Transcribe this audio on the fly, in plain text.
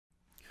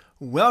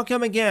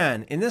Welcome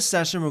again. In this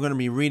session, we're going to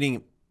be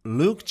reading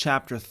Luke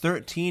chapter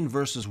 13,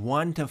 verses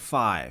 1 to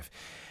 5.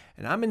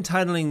 And I'm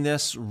entitling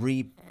this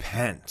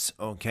Repent,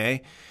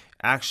 okay?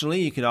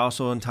 Actually, you could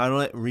also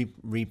entitle it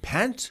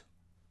Repent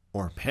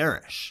or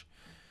Perish.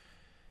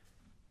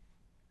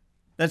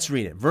 Let's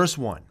read it. Verse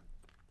 1.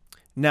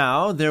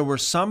 Now there were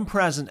some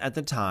present at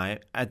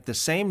the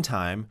same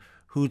time,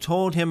 who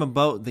told him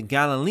about the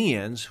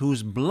Galileans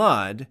whose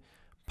blood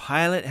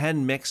Pilate had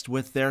mixed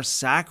with their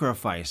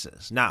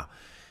sacrifices. Now,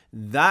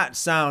 that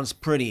sounds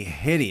pretty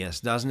hideous,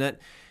 doesn't it?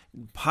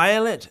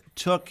 Pilate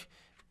took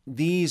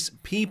these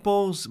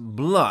people's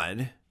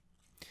blood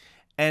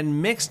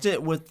and mixed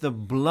it with the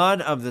blood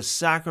of the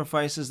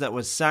sacrifices that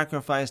was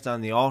sacrificed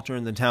on the altar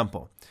in the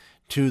temple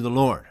to the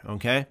Lord,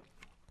 okay?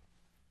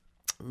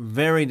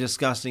 Very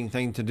disgusting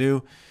thing to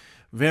do,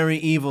 very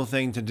evil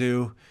thing to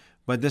do,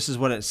 but this is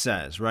what it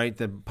says, right?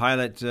 That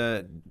Pilate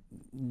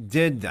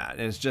did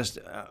that. It's just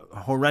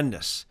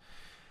horrendous.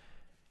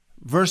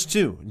 Verse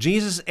 2,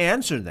 Jesus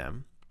answered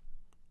them,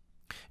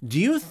 "Do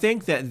you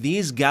think that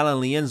these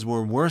Galileans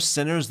were worse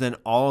sinners than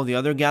all the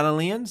other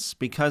Galileans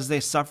because they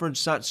suffered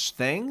such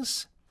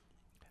things?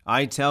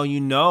 I tell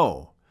you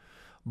no.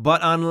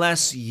 But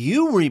unless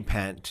you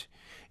repent,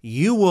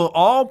 you will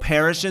all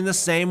perish in the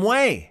same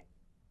way.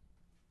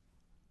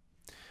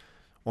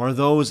 Or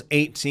those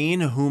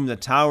 18 whom the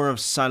tower of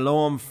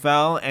Siloam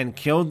fell and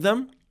killed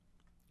them?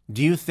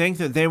 Do you think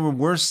that they were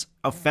worse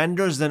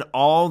offenders than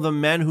all the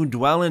men who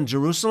dwell in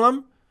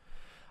Jerusalem?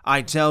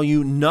 I tell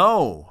you,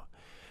 no.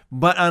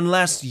 But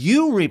unless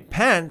you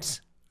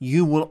repent,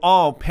 you will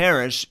all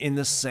perish in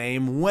the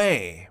same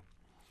way."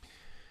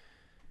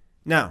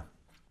 Now,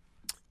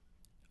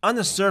 on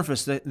the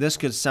surface, this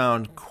could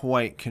sound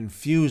quite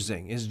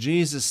confusing. Is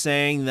Jesus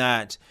saying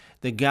that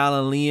the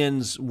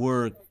Galileans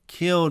were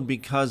killed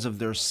because of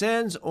their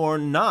sins or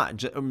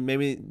not?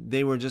 Maybe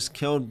they were just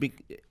killed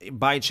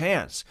by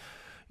chance.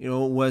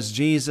 Was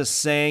Jesus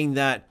saying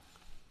that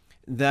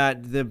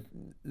the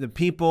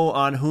people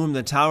on whom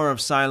the Tower of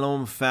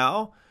Siloam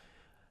fell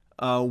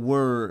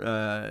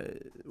were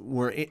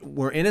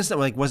innocent?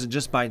 Like, was it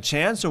just by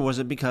chance, or was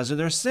it because of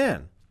their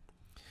sin?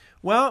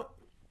 Well,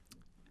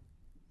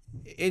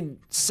 it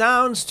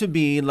sounds to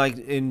be like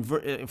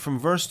from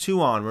verse 2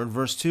 onward,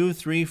 verse 2,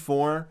 3,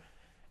 4,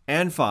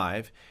 and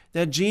 5,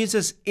 that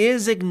Jesus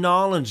is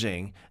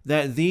acknowledging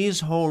that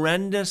these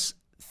horrendous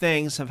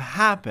things have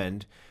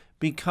happened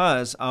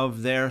because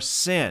of their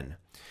sin.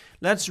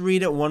 Let's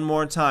read it one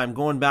more time,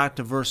 going back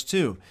to verse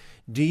 2.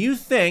 Do you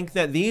think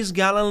that these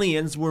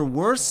Galileans were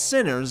worse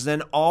sinners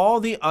than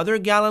all the other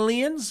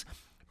Galileans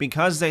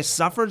because they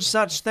suffered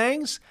such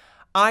things?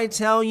 I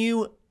tell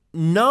you,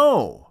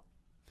 no.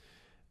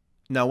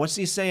 Now, what's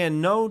he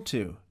saying no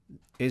to?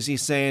 Is he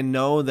saying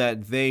no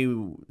that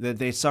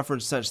they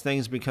suffered such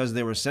things because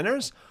they were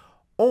sinners?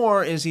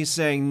 Or is he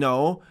saying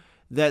no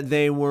that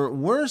they were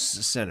worse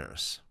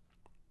sinners?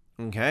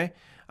 Okay?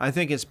 I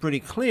think it's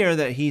pretty clear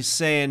that he's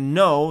saying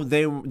no,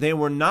 they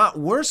were not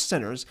worse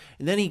sinners.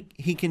 And then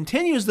he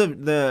continues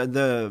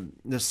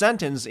the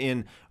sentence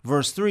in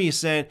verse 3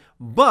 saying,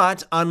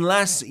 "But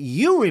unless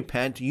you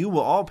repent, you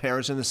will all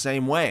perish in the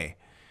same way."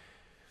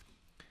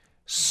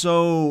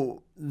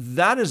 So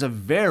that is a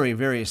very,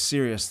 very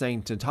serious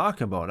thing to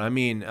talk about. I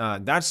mean,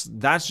 that's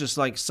just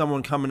like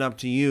someone coming up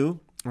to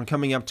you, or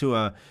coming up to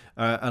a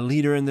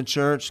leader in the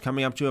church,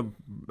 coming up to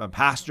a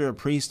pastor, a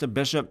priest, a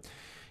bishop,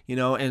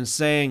 and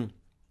saying,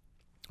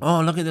 "Oh,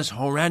 look at this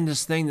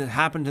horrendous thing that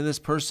happened to this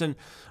person.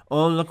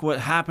 Oh, look what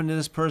happened to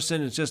this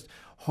person. It's just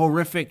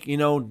horrific,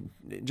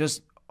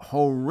 just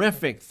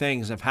horrific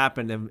things have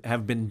happened,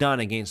 have been done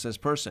against this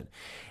person."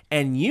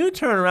 And you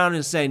turn around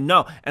and say,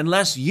 "No,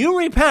 unless you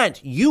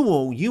repent, you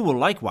will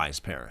likewise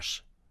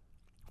perish."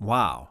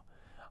 Wow.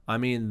 I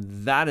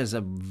mean, that is a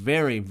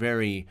very,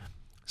 very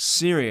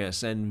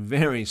serious and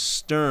very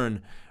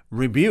stern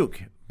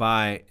rebuke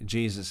by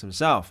Jesus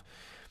himself.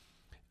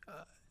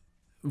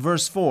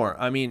 Verse 4,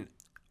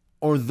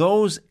 or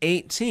those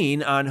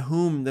 18 on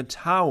whom the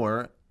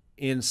tower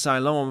in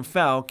Siloam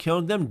fell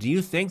killed them, do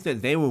you think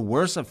that they were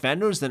worse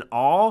offenders than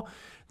all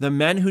the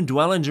men who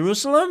dwell in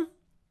Jerusalem?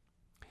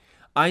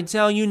 I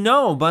tell you,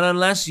 no, but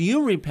unless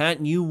you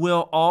repent, you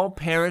will all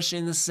perish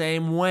in the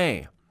same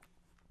way.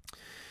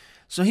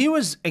 So he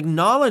was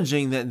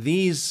acknowledging that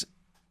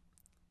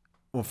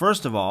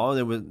first of all,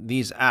 there were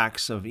these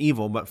acts of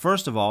evil, but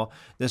first of all,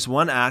 this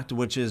one act,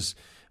 which is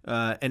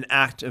an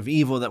act of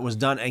evil that was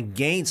done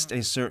against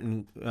a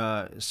certain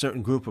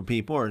group of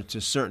people, or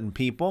to certain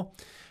people,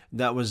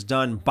 that was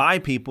done by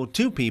people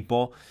to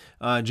people.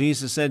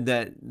 Jesus said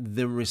that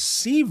the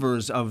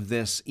receivers of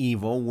this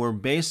evil were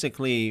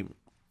basically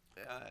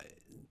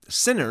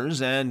sinners,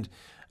 and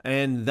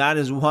that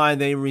is why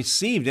they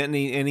received it.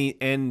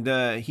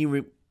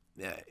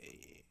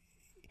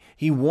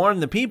 He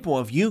warned the people,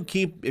 if you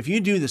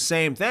do the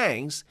same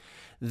things,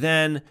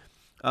 then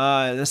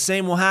the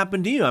same will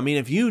happen to you.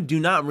 If you do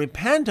not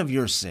repent of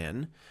your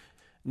sin,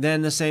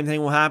 then the same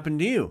thing will happen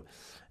to you.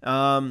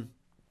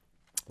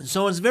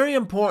 So it's very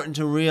important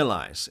to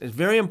realize, it's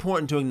very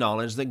important to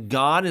acknowledge that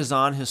God is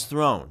on his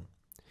throne.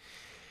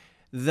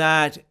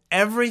 that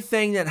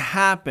everything that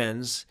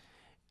happens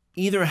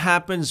either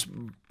happens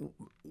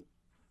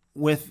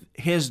with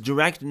his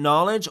direct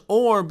knowledge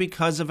or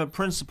because of a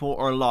principle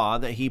or law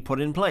that he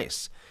put in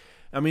place.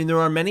 I mean, there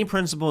are many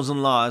principles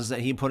and laws that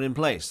he put in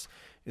place.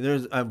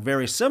 There's a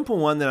very simple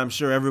one that I'm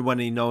sure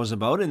everybody knows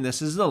about, and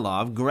this is the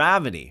law of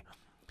gravity.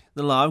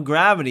 The law of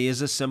gravity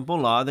is a simple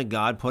law that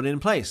God put in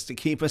place to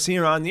keep us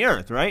here on the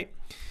earth, right?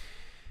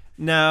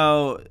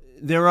 Now,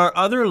 there are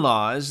other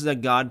laws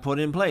that God put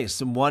in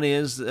place. And one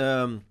is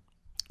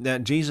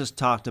that Jesus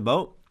talked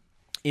about.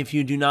 If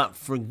you do not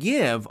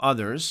forgive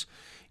others,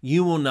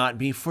 you will not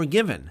be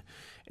forgiven.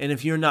 And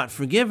if you're not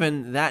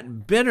forgiven,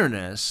 that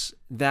bitterness,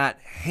 that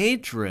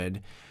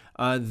hatred,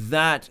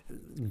 that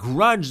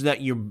grudge,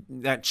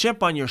 that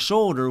chip on your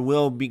shoulder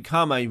will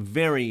become a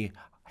very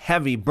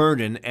heavy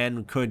burden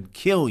and could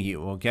kill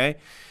you, okay?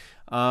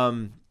 A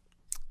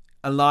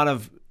lot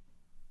of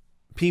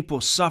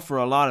people suffer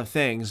a lot of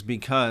things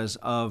because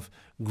of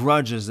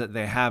grudges that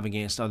they have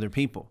against other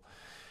people.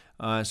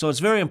 So it's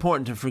very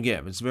important to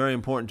forgive. It's very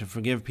important to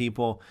forgive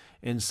people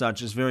and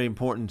such. It's very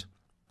important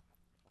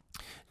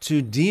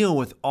to deal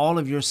with all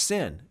of your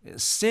sin.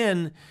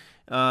 Sin,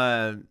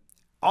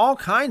 all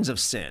kinds of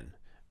sin,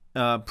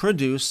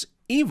 produce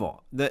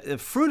evil. The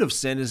fruit of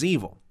sin is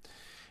evil.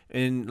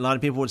 And a lot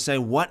of people would say,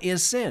 what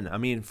is sin? I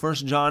mean, 1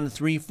 John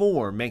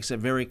 3:4 makes it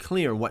very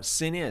clear what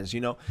sin is.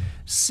 You know,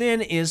 sin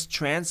is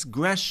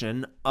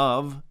transgression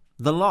of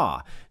the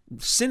law.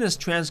 Sin is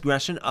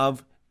transgression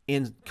of,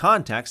 in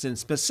context and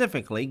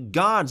specifically,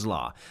 God's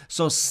law.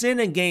 So sin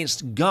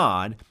against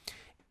God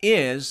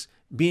is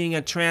being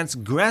a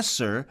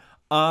transgressor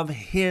of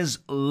his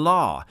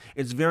law.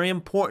 It's very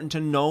important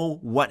to know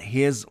what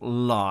his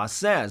law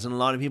says, and a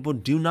lot of people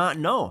do not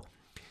know.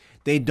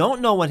 They don't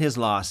know what his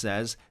law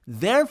says,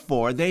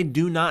 therefore they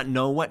do not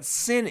know what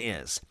sin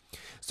is.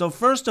 So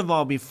first of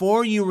all,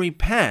 before you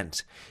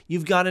repent,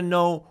 you've got to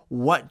know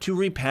what to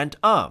repent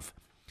of.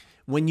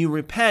 When you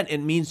repent, it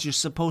means you're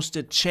supposed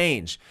to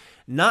change,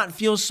 not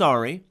feel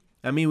sorry.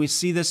 I mean, we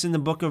see this in the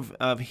book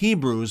of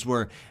Hebrews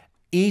where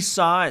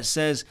Esau, it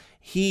says,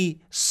 he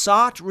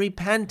sought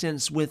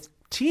repentance with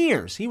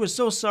tears. He was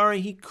so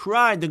sorry, he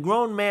cried. The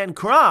grown man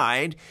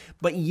cried,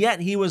 but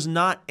yet he was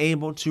not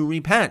able to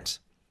repent.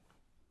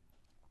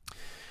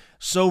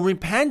 So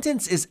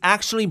repentance is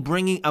actually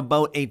bringing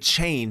about a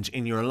change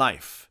in your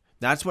life.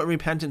 That's what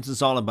repentance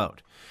is all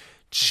about.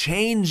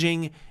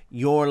 Changing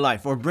your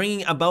life, or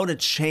bringing about a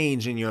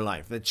change in your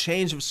life, the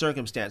change of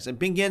circumstance. It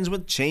begins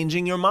with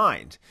changing your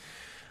mind.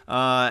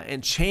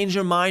 And change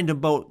your mind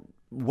about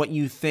what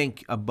you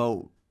think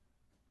about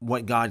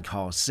what God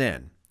calls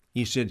sin.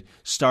 You should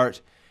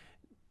start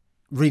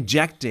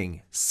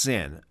rejecting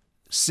sin.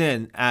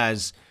 Sin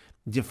as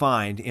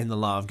defined in the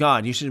law of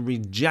God. You should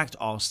reject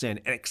all sin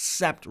and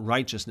accept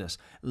righteousness.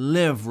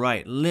 Live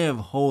right, live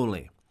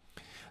holy.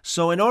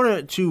 So in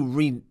order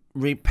to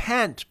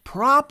repent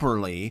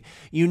properly,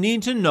 you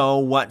need to know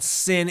what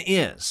sin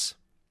is.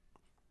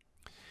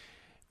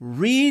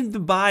 Read the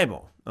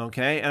Bible,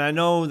 okay? And I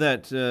know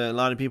that a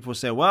lot of people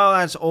say, well,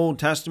 that's Old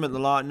Testament, the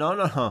law.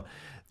 No.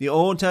 The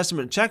Old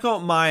Testament. Check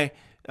out my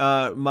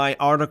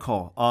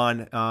article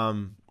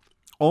on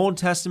Old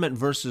Testament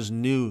versus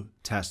New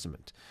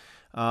Testament.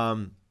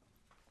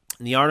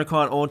 The article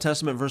on Old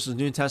Testament versus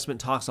New Testament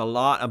talks a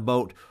lot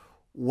about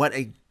what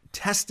a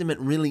testament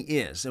really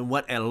is and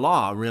what a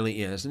law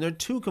really is. And they're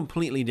two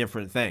completely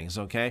different things,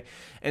 okay?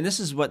 And this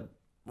is what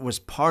was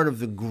part of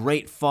the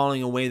great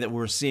falling away that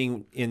we're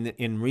seeing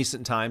in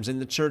recent times in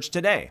the church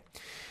today.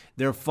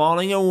 They're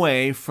falling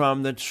away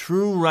from the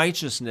true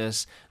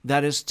righteousness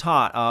that is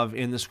taught of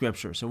in the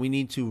Scriptures. And we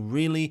need to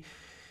really,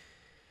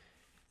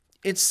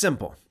 it's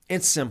simple.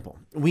 It's simple.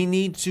 We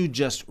need to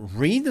just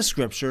read the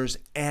Scriptures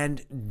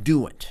and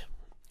do it.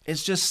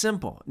 It's just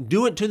simple.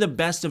 Do it to the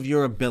best of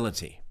your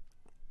ability.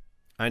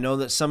 I know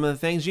that some of the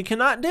things you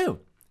cannot do,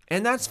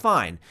 and that's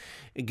fine.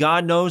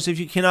 God knows if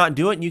you cannot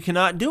do it, you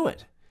cannot do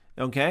it,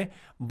 okay?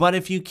 But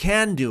if you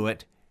can do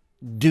it,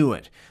 do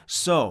it.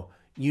 So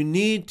you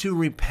need to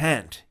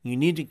repent. You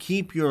need to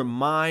keep your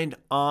mind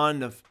on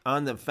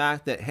the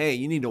fact that, hey,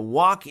 you need to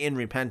walk in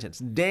repentance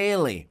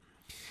daily.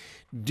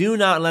 Do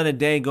not let a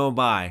day go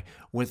by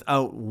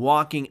without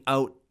walking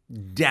out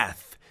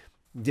death.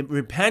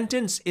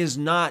 Repentance is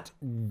not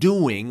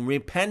doing.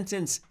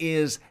 Repentance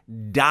is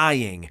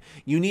dying.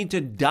 You need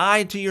to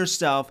die to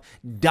yourself,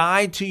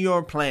 die to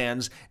your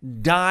plans,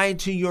 die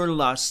to your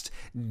lust,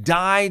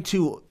 die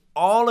to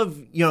all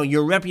of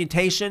your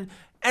reputation,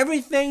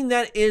 everything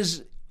that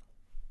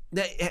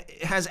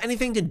has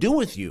anything to do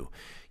with you.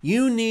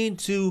 You need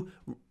to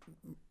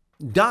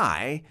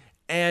die,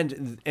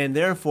 and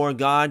therefore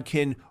God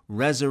can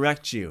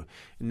resurrect you.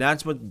 And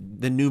that's what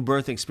the new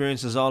birth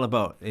experience is all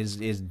about,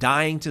 is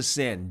dying to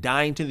sin,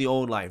 dying to the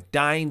old life,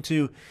 dying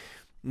to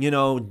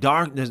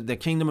darkness, the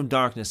kingdom of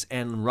darkness,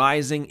 and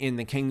rising in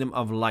the kingdom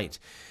of light.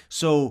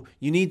 So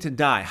you need to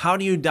die. How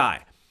do you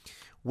die?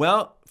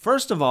 Well,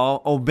 first of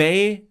all,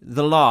 obey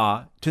the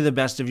law to the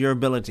best of your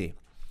ability.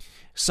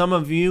 Some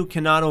of you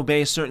cannot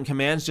obey certain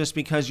commands just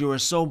because you are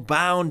so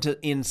bound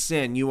in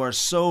sin. You are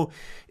so,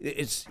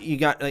 you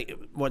got like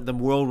what the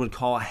world would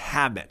call a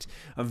habit,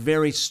 a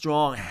very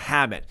strong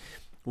habit.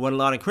 What a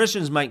lot of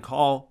Christians might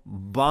call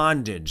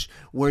bondage,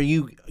 where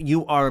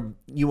you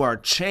are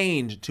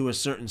chained to a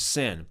certain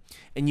sin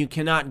and you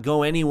cannot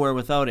go anywhere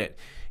without it.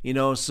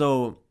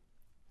 So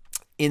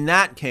in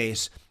that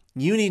case,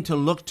 you need to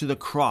look to the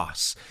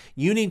cross.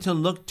 You need to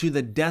look to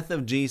the death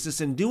of Jesus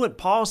and do what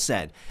Paul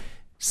said.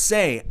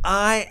 Say,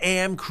 I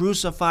am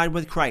crucified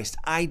with Christ.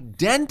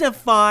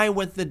 Identify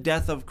with the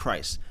death of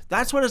Christ.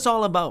 That's what it's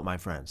all about, my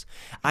friends.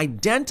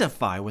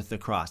 Identify with the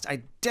cross.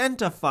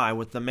 Identify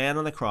with the man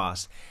on the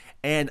cross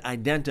and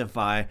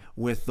identify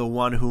with the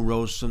one who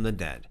rose from the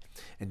dead.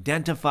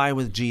 Identify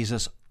with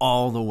Jesus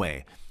all the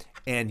way,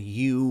 and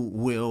you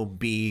will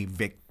be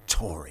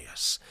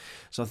victorious.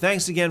 So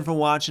thanks again for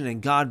watching,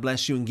 and God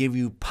bless you and give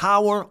you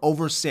power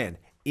over sin.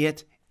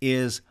 It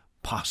is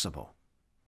possible.